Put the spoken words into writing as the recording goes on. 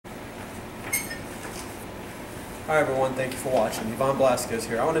Hi everyone, thank you for watching. Blazquez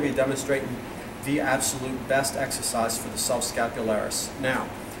here. I want to be demonstrating the absolute best exercise for the subscapularis. Now,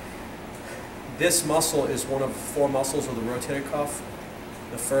 this muscle is one of four muscles of the rotator cuff.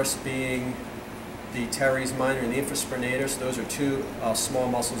 The first being the teres minor and the infraspinatus. Those are two small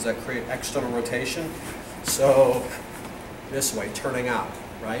muscles that create external rotation. So, this way, turning out,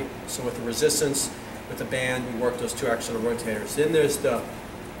 right? So with the resistance, with the band, you work those two external rotators. Then there's the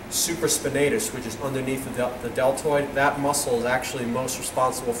supraspinatus, which is underneath the deltoid. That muscle is actually most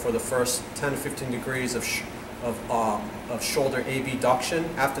responsible for the first 10 to 15 degrees of shoulder abduction.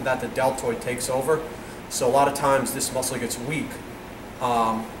 After that, the deltoid takes over. So a lot of times this muscle gets weak.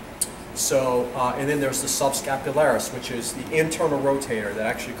 And then there's the subscapularis, which is the internal rotator that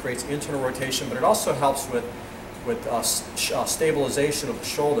actually creates internal rotation, but it also helps with stabilization of the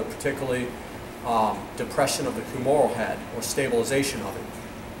shoulder, particularly depression of the humeral head or stabilization of it.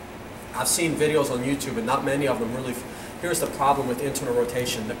 I've seen videos on YouTube, and not many of them really. Here's the problem with internal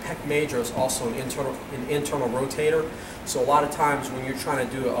rotation. The pec major is also an internal rotator. So a lot of times when you're trying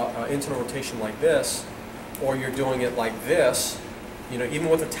to do an internal rotation like this, or you're doing it like this, you know, even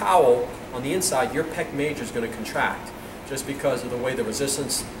with a towel on the inside, your pec major is going to contract just because of the way the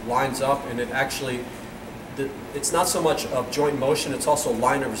resistance lines up, and it actually, it's not so much of joint motion, it's also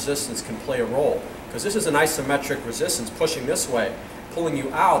line of resistance can play a role. Because this is an isometric resistance pushing this way. Pulling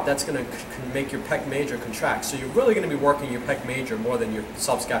you out, that's going to make your pec major contract. So you're really going to be working your pec major more than your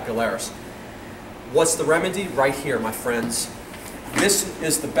subscapularis. What's the remedy? Right here, my friends. This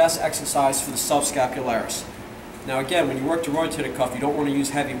is the best exercise for the subscapularis. Now again, when you work the rotator cuff, you don't want to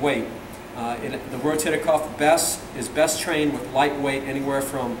use heavy weight. The rotator cuff is best trained with light weight, anywhere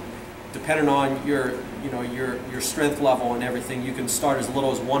from, depending on your strength level and everything, you can start as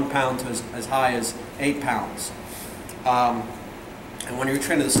little as 1 pound to as high as 8 pounds. And when you're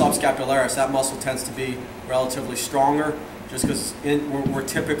training the subscapularis, that muscle tends to be relatively stronger, just because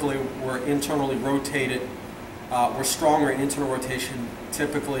we're internally rotated. We're stronger in internal rotation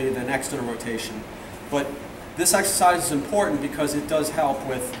typically than external rotation. But this exercise is important because it does help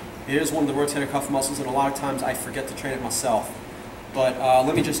with, it is one of the rotator cuff muscles, and a lot of times I forget to train it myself. But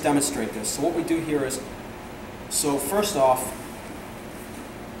let me just demonstrate this. So what we do here is, so first off,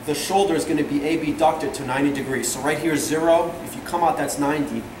 the shoulder is going to be abducted to 90 degrees. So right here is 0. If you come out, that's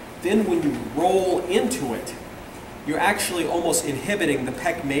 90. Then when you roll into it, you're actually almost inhibiting the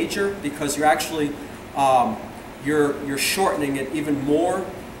pec major, because you're actually you're shortening it even more,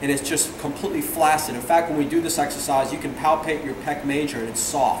 and it's just completely flaccid. In fact, when we do this exercise, you can palpate your pec major, and it's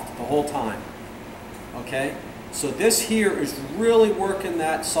soft the whole time. Okay? So this here is really working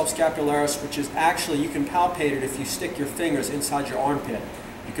that subscapularis, which is actually, you can palpate it if you stick your fingers inside your armpit.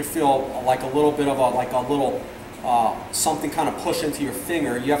 You could feel like a little bit of something kind of push into your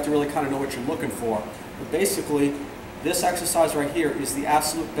finger. You have to really kind of know what you're looking for. But basically, this exercise right here is the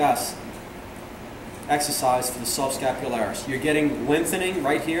absolute best exercise for the subscapularis. You're getting lengthening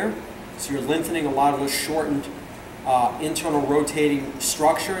right here. So you're lengthening a lot of those shortened internal rotating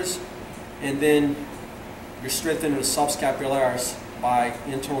structures. And then you're strengthening the subscapularis by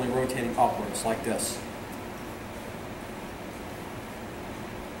internally rotating upwards like this.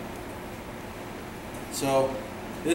 So